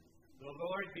The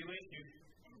Lord be with you.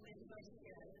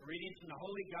 Reading from the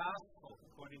Holy Gospel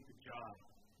according to John.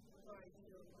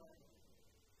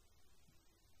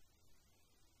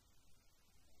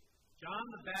 John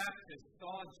the Baptist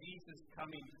saw Jesus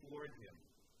coming toward him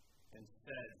and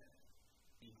said,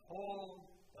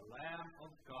 "Behold, the Lamb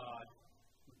of God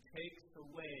who takes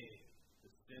away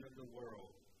the sin of the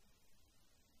world.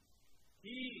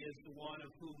 He is the one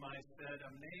of whom I said, a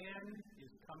man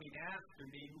is coming after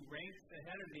me who ranks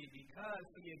ahead of me because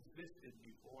he existed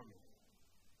before me.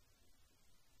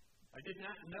 I did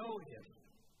not know him,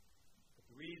 but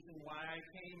the reason why I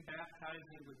came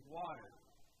baptizing with water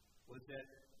was that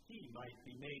he might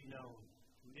be made known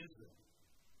to Israel."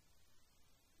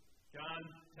 John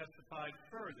testified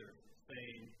further,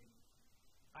 saying,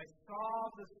 "I saw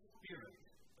the Spirit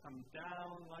come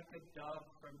down like a dove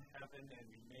from heaven and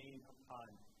remain upon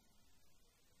me.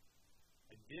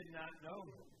 I did not know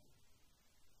him,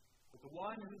 but the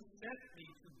one who sent me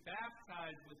to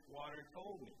baptize with water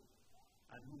told me,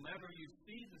 on whomever you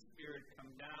see the Spirit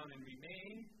come down and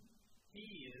remain,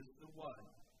 he is the one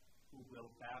who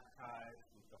will baptize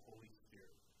with the Holy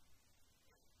Spirit.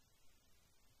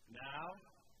 Now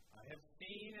I have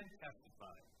seen and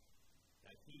testified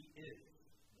that he is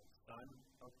the Son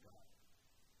of God."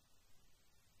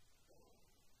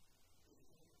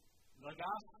 The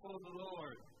Gospel of the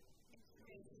Lord.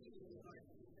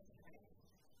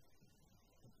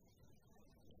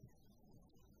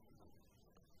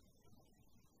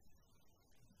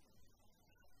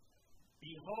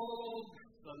 Behold,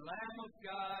 the Lamb of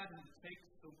God who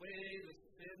takes away the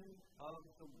sin of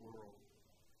the world.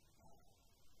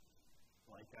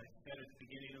 Like I said at the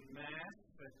beginning of Mass,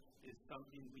 that is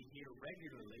something we hear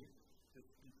regularly just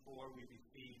before we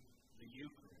receive the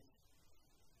Eucharist.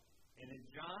 And in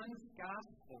John's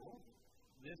Gospel,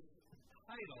 this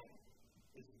title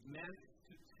is meant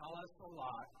to tell us a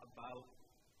lot about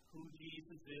who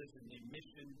Jesus is and the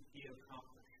mission he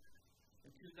accomplished.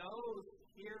 And to those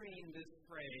hearing this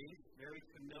phrase, very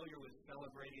familiar with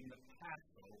celebrating the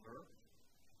Passover,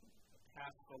 the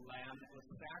Paschal lamb that was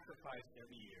sacrificed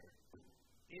every year,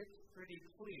 it's pretty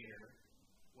clear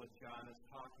what John is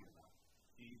talking about.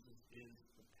 Jesus is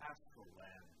the Paschal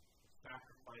lamb, the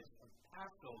sacrifice of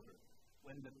Passover,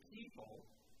 when the people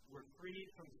were freed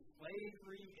from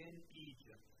slavery in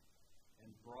Egypt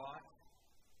and brought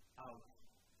out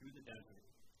through the desert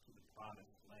to the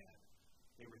promised land.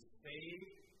 They were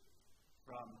saved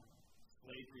from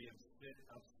slavery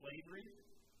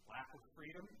lack of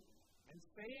freedom, and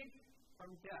saved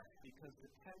from death, because the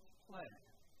 10th plague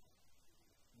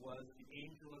was the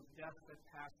angel of death that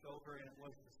passed over, and it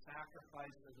was the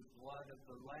sacrifice of the blood of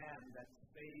the Lamb that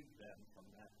saved them from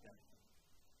that death.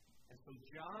 And so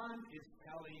John is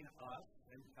telling us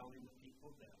and telling the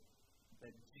people then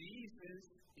that Jesus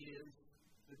is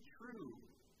the true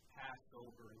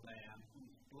Passover lamb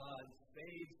whose blood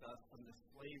saves us from the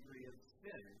slavery of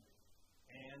sin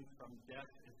and from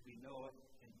death as we know it,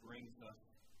 and brings us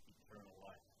eternal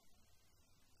life.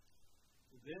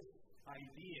 This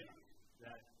idea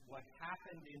that what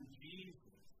happened in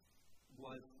Jesus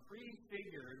was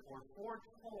prefigured or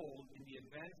foretold in the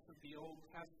events of the Old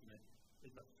Testament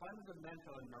is a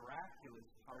fundamental and miraculous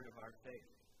part of our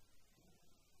faith.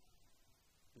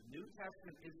 The New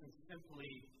Testament isn't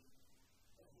simply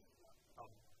a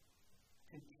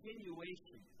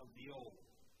continuation of the Old.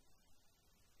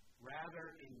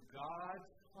 Rather, in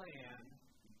God's plan,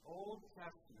 the Old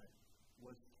Testament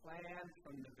was planned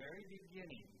from the very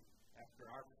beginning, after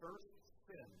our first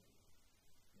sin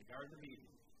in the Garden of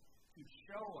Eden, to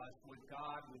show us what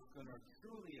God was going to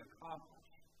truly accomplish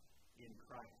in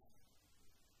Christ.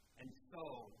 And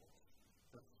so,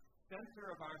 the center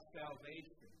of our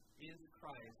salvation is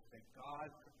Christ, that God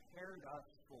prepared us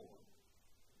for.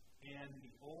 And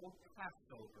the old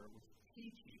Passover was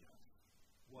teaching us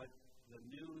what the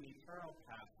new and eternal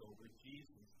Passover,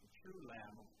 Jesus, the true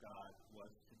Lamb of God, was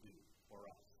to do for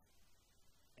us.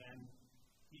 And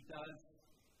he does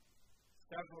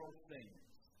several things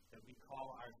that we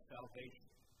call our salvation.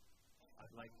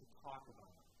 I'd like to talk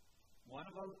about it. One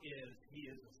of them is he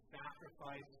is a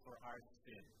sacrifice for our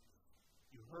sins.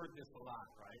 You heard this a lot,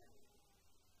 right?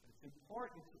 It's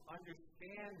important to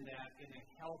understand that in a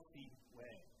healthy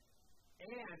way.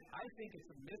 And I think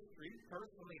it's a mystery.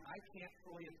 Personally, I can't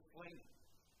fully explain it.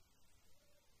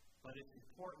 But it's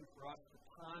important for us to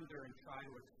ponder and try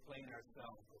to explain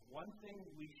ourselves. But one thing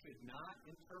we should not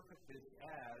interpret this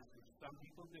as, which some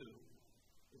people do,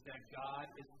 is that God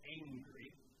is angry.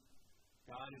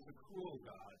 God is a cruel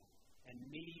God and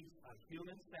needs a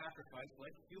human sacrifice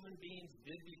like human beings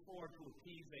did before to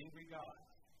appease angry God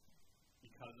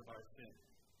because of our sin.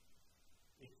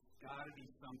 It's got to be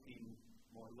something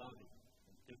more loving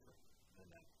and different than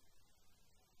that.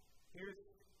 Here's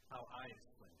how I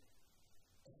explain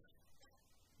it.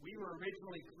 We were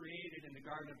originally created in the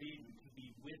Garden of Eden to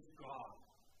be with God,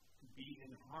 to be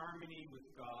in harmony with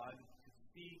God, to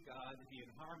see God, to be in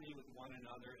harmony with one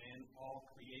another and all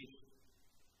creation.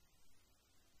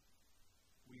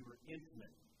 We were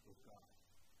intimate with God.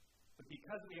 But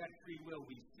because we had free will,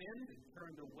 we sinned and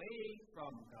turned away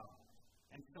from God.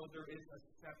 And so there is a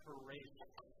separation.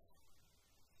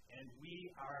 And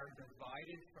we are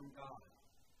divided from God.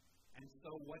 And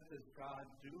so what does God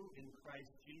do in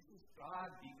Christ Jesus?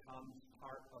 God becomes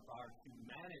part of our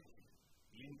humanity,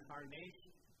 the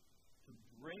incarnation, to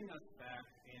bring us back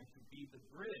and to be the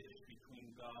bridge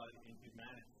between God and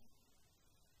humanity.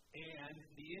 And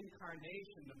the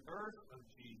incarnation, the birth of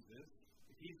Jesus,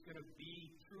 if he's going to be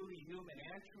truly human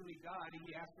and truly God,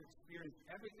 he has to experience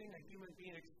everything a human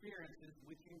being experiences,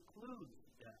 which includes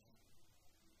death.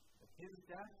 But his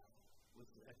death was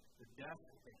the death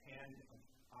at the hand of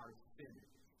our sin.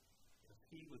 Because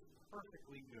he was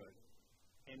perfectly good.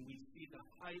 And we see the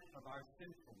height of our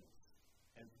sinfulness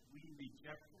as we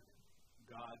rejected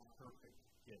God's perfect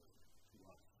gift to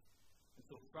us. And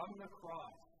so from the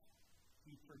cross,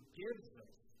 he forgives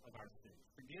us of our sins.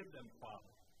 Forgive them,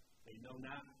 Father. They know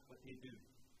not what they do.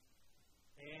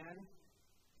 And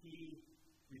he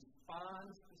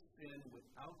responds to sin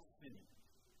without sinning.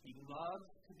 He loves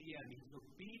to the end. He's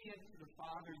obedient to the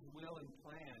Father's will and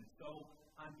plan. So,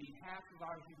 on behalf of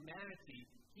our humanity,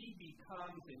 he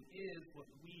becomes and is what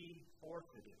we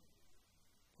forfeited.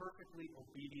 Perfectly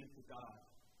obedient to God.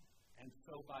 And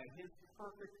so, by his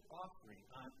perfect offering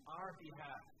on our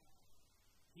behalf,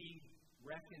 he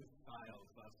reconciles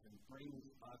us and brings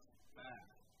us back.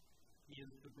 He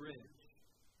is the bridge.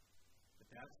 But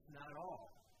that's not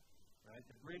all. Right?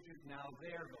 The bridge is now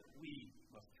there, but we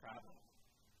must travel.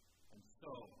 And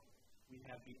so, we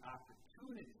have the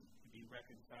opportunity to be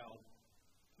reconciled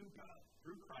to God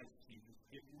through Christ Jesus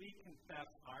if we confess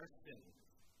our sins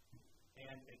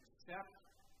and accept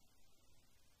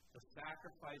the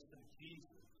sacrifice of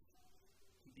Jesus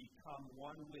to become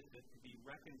one with it, to be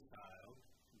reconciled,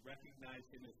 to recognize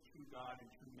him as true God and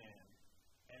true man.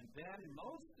 And then,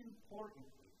 most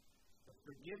importantly, the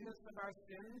forgiveness of our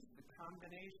sins, the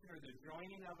combination or the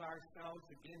joining of ourselves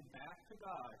again back to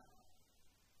God,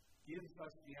 gives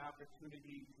us the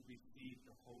opportunity to receive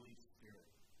the Holy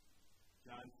Spirit.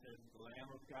 John says, the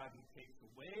Lamb of God who takes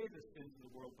away the sins of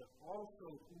the world, but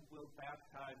also who will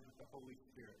baptize with the Holy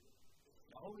Spirit.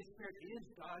 The Holy Spirit is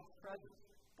God's presence,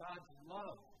 God's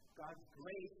love, God's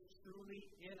grace truly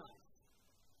in us.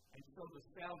 And so the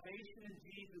salvation in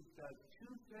Jesus does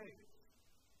two things.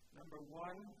 Number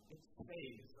one, it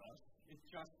saves us, it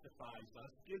justifies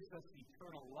us, gives us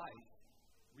eternal life,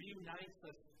 reunites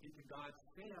us into God's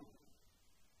family.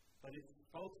 But it's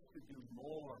supposed to do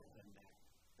more than that.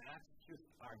 That's just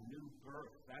our new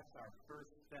birth. That's our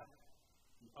first step.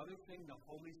 The other thing the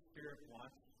Holy Spirit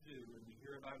wants to do, and we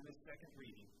hear about in the second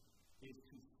reading, is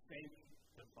to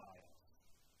sanctify us.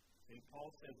 St. Paul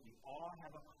says we all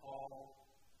have a call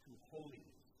to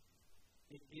holiness.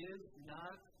 It is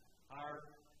not our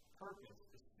purpose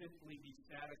to simply be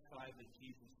satisfied that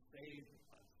Jesus saved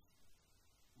us.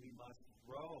 We must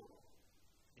grow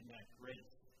in that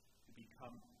grace to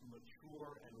become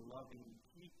mature and loving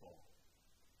people,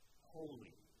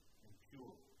 holy and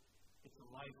pure. It's a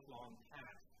lifelong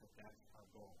task, but that's our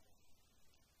goal.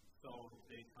 So, to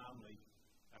say calmly,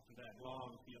 after that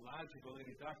long theological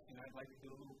introduction, I'd like to do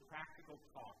a little practical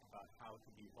talk about how to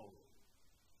be holy.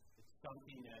 It's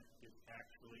something that is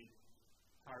actually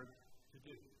hard to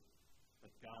do,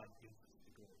 but God gives us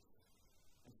the grace.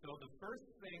 And so the first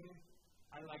thing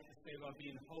I like to say about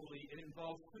being holy, it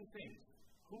involves two things.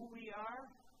 Who we are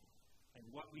and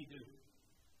what we do.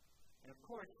 And of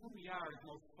course, who we are is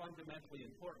most fundamentally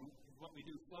important, because what we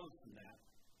do flows from that.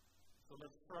 So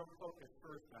let's focus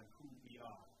first on who we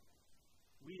are.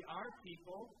 We are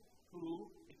people who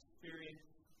experience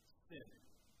sin.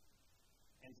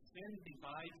 And sin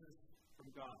divides us from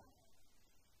God.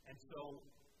 And so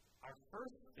our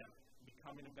first step to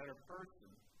becoming a better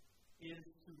person is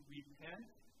to repent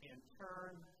and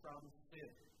turn from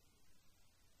sin.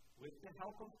 With the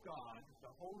help of God,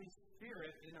 the Holy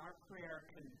Spirit in our prayer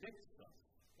convicts us.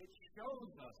 It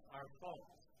shows us our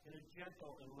faults in a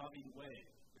gentle and loving way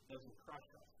that doesn't crush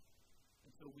us. And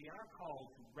so we are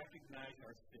called to recognize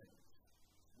our sins,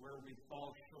 where we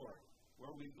fall short,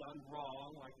 where we've done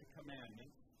wrong, like the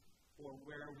commandments, or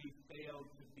where we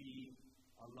failed to be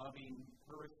a loving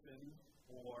person,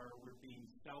 or we're being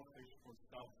selfish or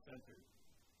self-centered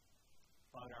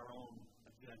about our own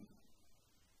agenda.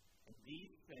 And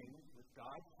these things, with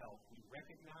God's help, we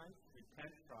recognize,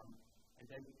 repent from, and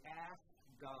then ask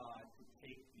God to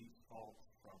take these faults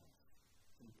from us.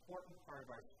 It's an important part of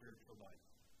our spiritual life.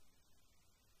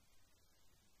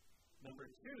 Number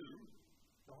two,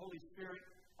 the Holy Spirit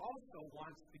also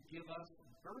wants to give us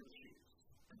virtues.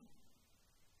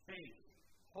 Faith,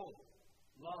 hope,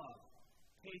 love,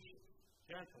 patience,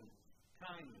 gentleness,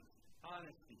 kindness,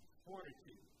 honesty,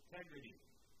 fortitude, integrity.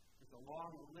 There's a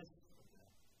long list of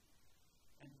them.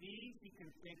 And these you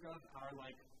can think of are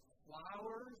like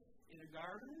flowers in a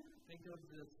garden. Think of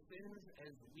the sins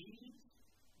as weeds.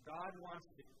 God wants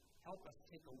to help us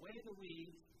take away the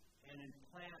weeds and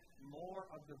implant more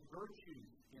of the virtues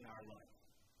in our life.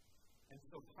 And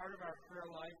so part of our prayer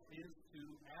life is to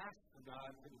ask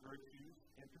God for the virtues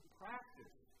and to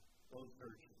practice those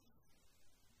virtues.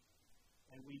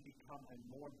 And we become a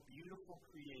more beautiful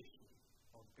creation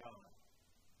of God,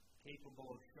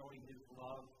 capable of showing His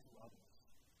love to others.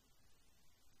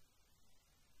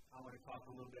 I want to talk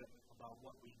a little bit about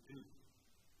what we do.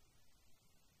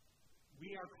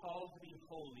 We are called to be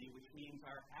holy, which means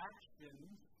our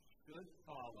actions should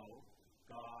follow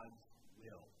God's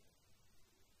will.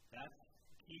 That's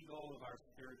the key goal of our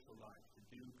spiritual life, to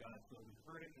do God's will. We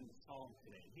heard it in the psalm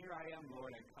today. Here I am,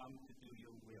 Lord, I come to do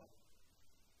your will.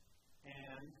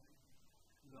 And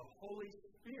the Holy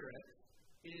Spirit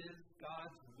is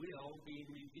God's will being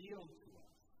revealed to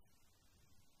us.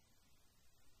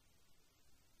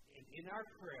 In our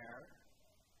prayer,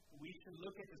 we should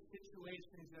look at the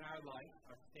situations in our life,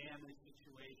 our family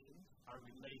situations, our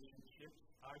relationships,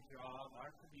 our job,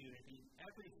 our community,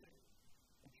 everything,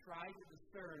 and try to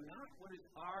discern not what is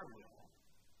our will,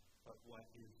 but what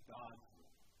is God's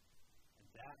will. And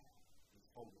that is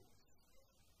holiness.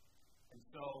 And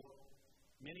so,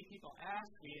 many people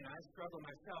ask me, and I struggle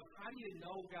myself, how do you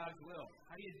know God's will?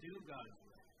 How do you do God's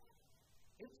will?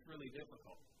 It's really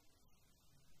difficult.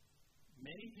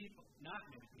 Many people, not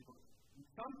many people,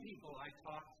 some people I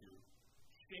talk to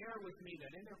share with me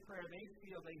that in their prayer they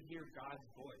feel they hear God's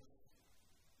voice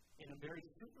in a very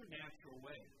supernatural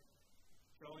way,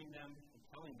 showing them and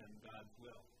telling them God's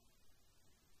will.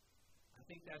 I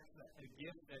think that's a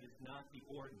gift that is not the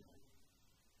ordinary.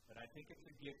 But I think it's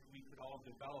a gift we could all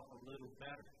develop a little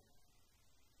better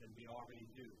than we already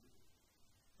do.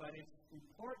 But it's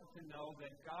important to know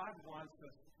that God wants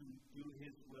us to do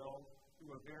His will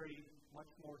through a very much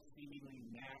more seemingly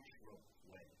natural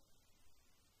way.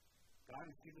 God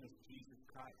has given us Jesus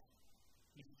Christ.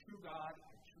 He's true God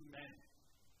and true man.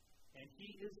 And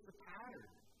He is the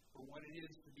pattern for what it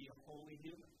is to be a holy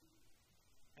human.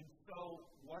 And so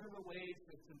one of the ways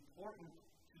that's important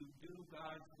to do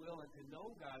God's will and to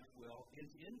know God's will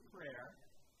is in prayer,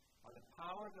 by the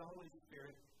power of the Holy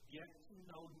Spirit, get to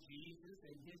know Jesus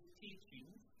and His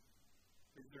teachings,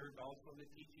 preserved also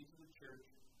the teachings of the church,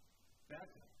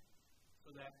 better,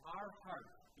 so that our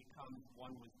heart becomes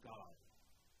one with God.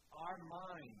 Our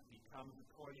mind becomes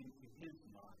according to His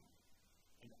mind.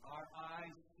 And our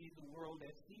eyes see the world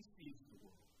as He sees the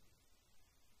world.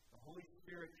 The Holy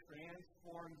Spirit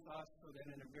transforms us so that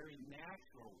in a very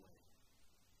natural way,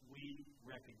 we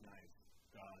recognize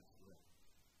God's will.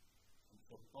 And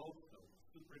so both those,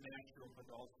 supernatural but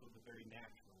also the very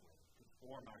natural way, to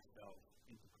form ourselves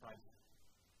into Christ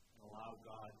and allow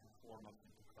God to form us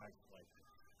into Christ-likeness.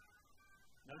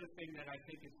 Another thing that I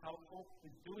think is helpful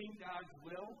is doing God's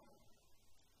will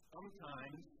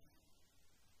sometimes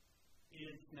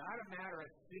is not a matter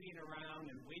of sitting around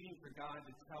and waiting for God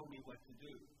to tell me what to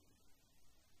do.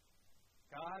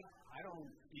 God, I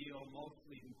don't feel,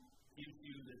 mostly gives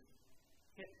you this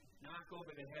hit, knock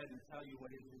over the head and tell you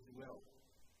what is His will.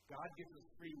 God gives us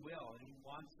free will, and He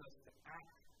wants us to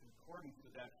act in accordance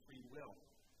with that free will.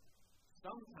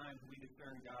 Sometimes we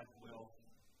discern God's will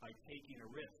by taking a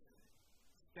risk,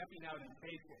 stepping out in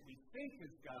faith what we think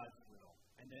is God's will,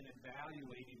 and then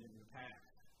evaluating in the past.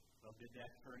 Well, did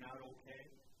that turn out okay?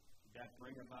 Did that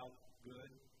bring about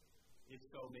good? If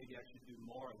so, maybe I should do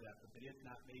more of that. But if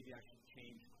not, maybe I should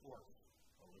change course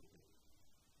a little bit.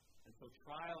 And so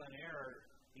trial and error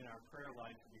in our prayer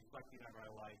life, reflecting on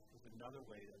our life, is another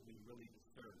way that we really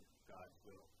discern God's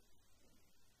will.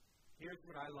 Here's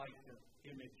what I like to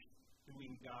image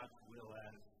doing God's will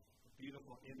as, a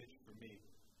beautiful image for me.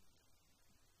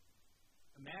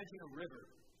 Imagine a river,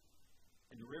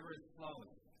 and the river is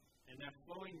flowing. And that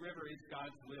flowing river is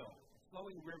God's will. The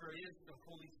flowing river is the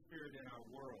Holy Spirit in our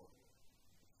world.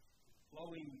 The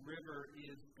flowing river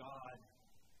is God,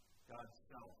 God's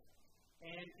self.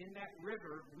 And in that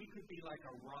river, we could be like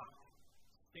a rock,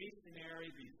 stationary,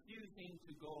 refusing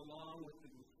to go along with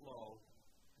the flow.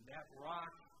 And that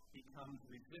rock becomes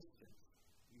resistant.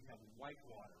 We have white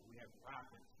water, we have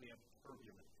rapids, we have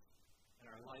turbulence. and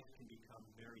our life can become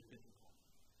very difficult,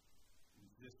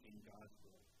 resisting God's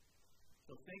will.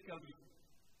 So think of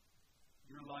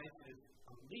your life as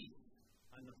a leaf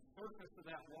on the surface of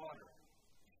that water,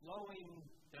 flowing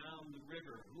down the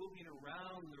river, moving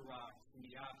around the rocks and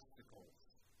the obstacles,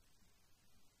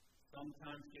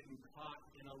 sometimes getting caught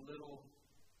in a little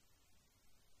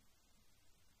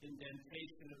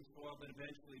indentation of the soil, but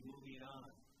eventually moving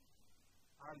on.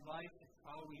 Our life is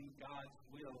following God's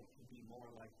will to be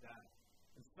more like that.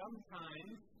 And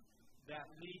sometimes that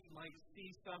leaf might see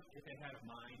something, if it had a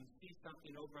mind, see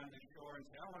something over on the shore and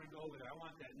say, I want to go over there. I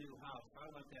want that new house. I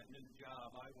want that new job.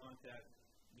 I want that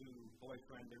new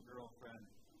boyfriend or girlfriend.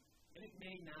 And it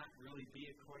may not really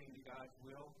be according to God's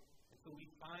will. And so we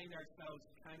find ourselves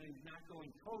kind of not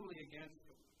going totally against,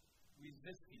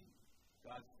 resisting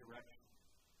God's direction.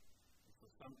 And so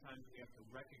sometimes we have to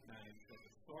recognize that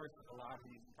the source of a lot of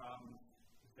these problems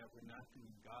is that we're not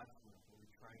doing God's will, but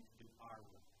we're trying to do our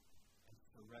will. And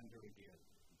surrender again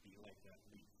and be like that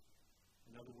leaf.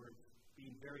 In other words,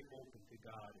 being very open to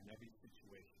God in every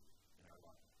situation in our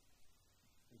life.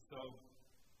 And so,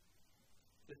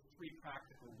 there's three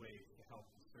practical ways to help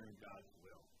discern God's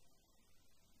will.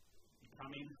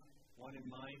 Becoming one in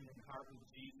mind and heart with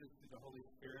Jesus through the Holy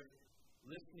Spirit,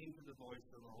 listening to the voice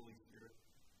of the Holy Spirit,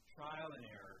 trial and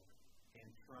error, and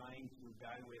trying to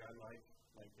evaluate our life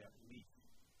like that leaf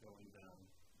going down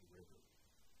the river.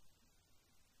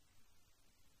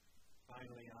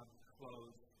 Finally, I'll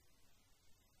close.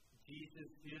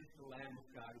 Jesus is the Lamb of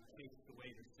God who takes away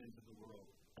the sins of the world.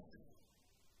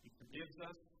 He forgives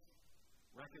us,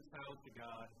 reconciled to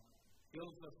God,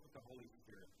 fills us with the Holy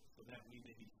Spirit so that we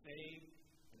may be saved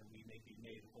and that we may be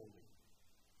made holy.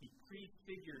 He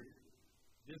prefigured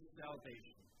this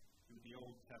salvation through the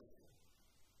Old Testament.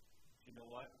 You know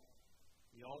what?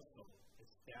 He also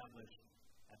established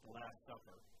at the Last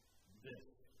Supper this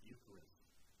Eucharist.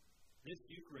 This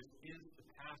Eucharist is the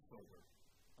Passover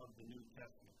of the New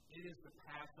Testament. It is the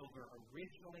Passover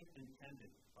originally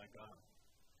intended by God.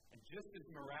 And just as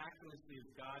miraculously as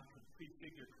God could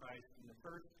prefigure Christ in the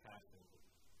first Passover,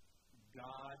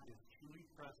 God is truly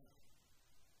present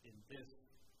in this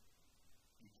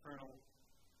eternal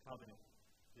covenant,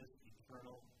 this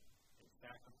eternal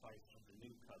sacrifice of the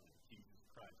new covenant, Jesus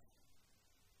Christ.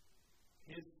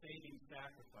 His saving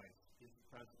sacrifice is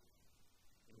present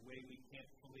in a way we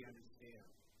can't fully understand.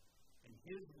 And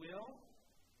His will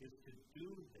is to do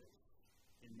this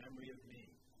in memory of me.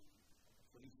 That's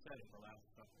what He said at the Last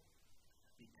Supper.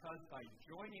 Because by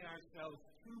joining ourselves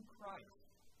to Christ,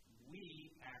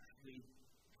 we actually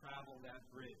travel that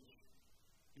bridge.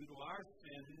 Due to our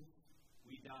sins,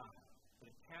 we die.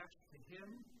 But attached to Him,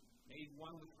 made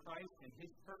one with Christ and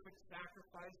His perfect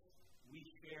sacrifice, we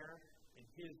share in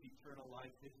His eternal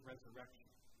life, His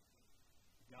resurrection.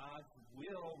 God's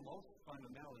will, most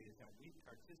fundamentally, is that we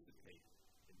participate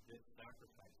in this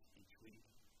sacrifice each week.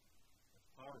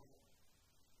 It's powerful.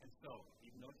 And so,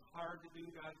 even though it's hard to do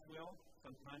God's will,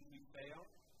 sometimes we fail.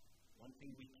 One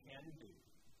thing we can do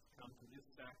is come to this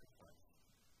sacrifice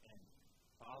and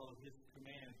follow His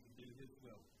command to do His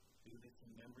will. Do this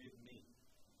in memory of me.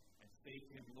 And say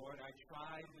to Him, Lord, I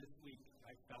tried this week.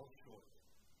 I fell short.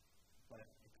 But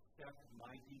accept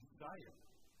my desire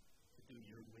to do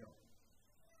your will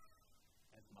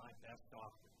as my best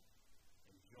offering.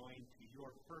 And join to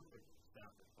your perfect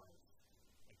sacrifice.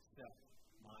 Accept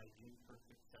my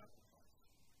imperfect sacrifice.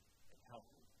 And help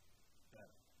me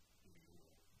better